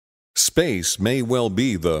Space may well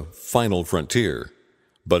be the final frontier,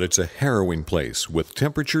 but it's a harrowing place with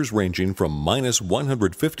temperatures ranging from minus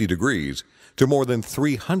 150 degrees to more than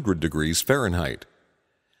 300 degrees Fahrenheit.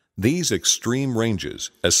 These extreme ranges,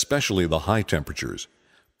 especially the high temperatures,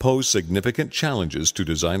 pose significant challenges to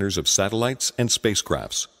designers of satellites and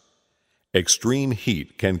spacecrafts. Extreme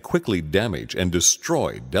heat can quickly damage and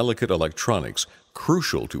destroy delicate electronics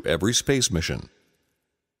crucial to every space mission.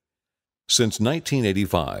 Since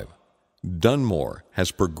 1985, DUNMORE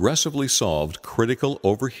has progressively solved critical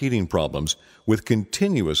overheating problems with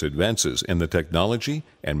continuous advances in the technology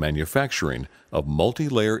and manufacturing of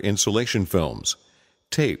multi-layer insulation films,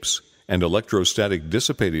 tapes, and electrostatic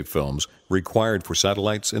dissipative films required for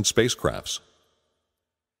satellites and spacecrafts.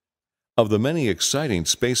 Of the many exciting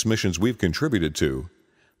space missions we've contributed to,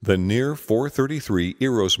 the NEAR 433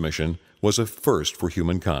 Eros mission was a first for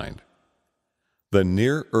humankind. The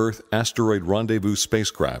Near-Earth Asteroid Rendezvous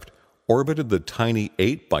spacecraft orbited the tiny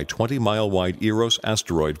 8 by 20 mile wide Eros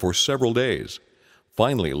asteroid for several days,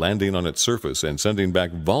 finally landing on its surface and sending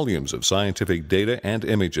back volumes of scientific data and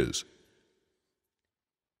images.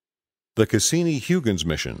 The Cassini-Huygens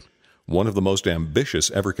mission, one of the most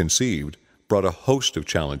ambitious ever conceived, brought a host of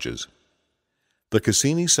challenges. The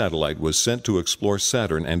Cassini satellite was sent to explore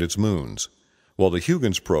Saturn and its moons, while the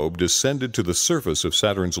Huygens probe descended to the surface of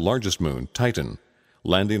Saturn's largest moon, Titan,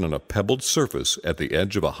 landing on a pebbled surface at the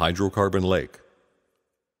edge of a hydrocarbon lake.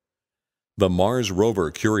 The Mars rover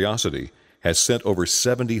Curiosity has sent over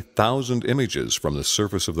 70,000 images from the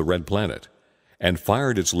surface of the red planet and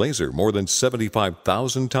fired its laser more than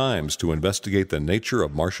 75,000 times to investigate the nature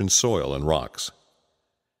of Martian soil and rocks.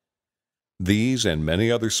 These and many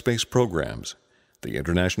other space programs, the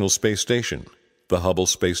International Space Station, the Hubble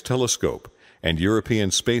Space Telescope, and European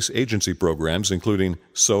Space Agency programs including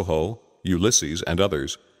SOHO, Ulysses, and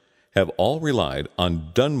others, have all relied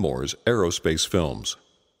on DUNMORE's aerospace films.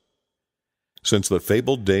 Since the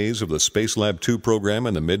fabled days of the SpaceLab 2 program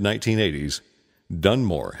in the mid-1980s,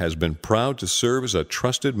 DUNMORE has been proud to serve as a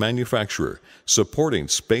trusted manufacturer supporting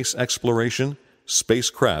space exploration,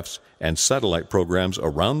 spacecrafts, and satellite programs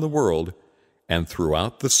around the world and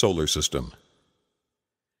throughout the solar system.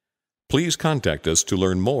 Please contact us to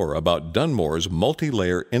learn more about DUNMORE's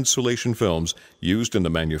multi-layer insulation films used in the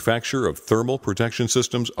manufacture of thermal protection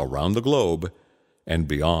systems around the globe and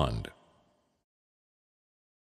beyond.